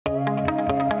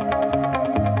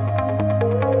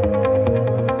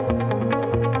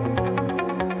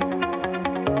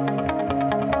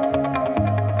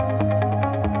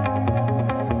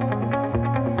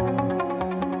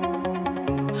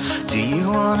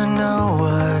wanna know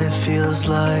what it feels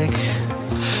like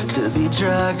to be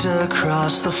dragged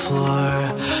across the floor.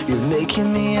 You're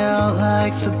making me out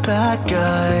like the bad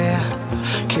guy.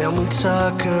 Can we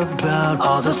talk about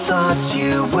all the thoughts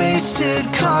you wasted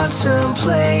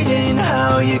contemplating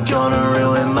how you're gonna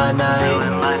ruin my night?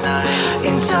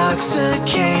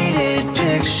 Intoxicated,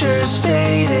 pictures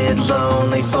faded,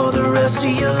 lonely for the rest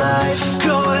of your life.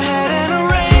 Go ahead and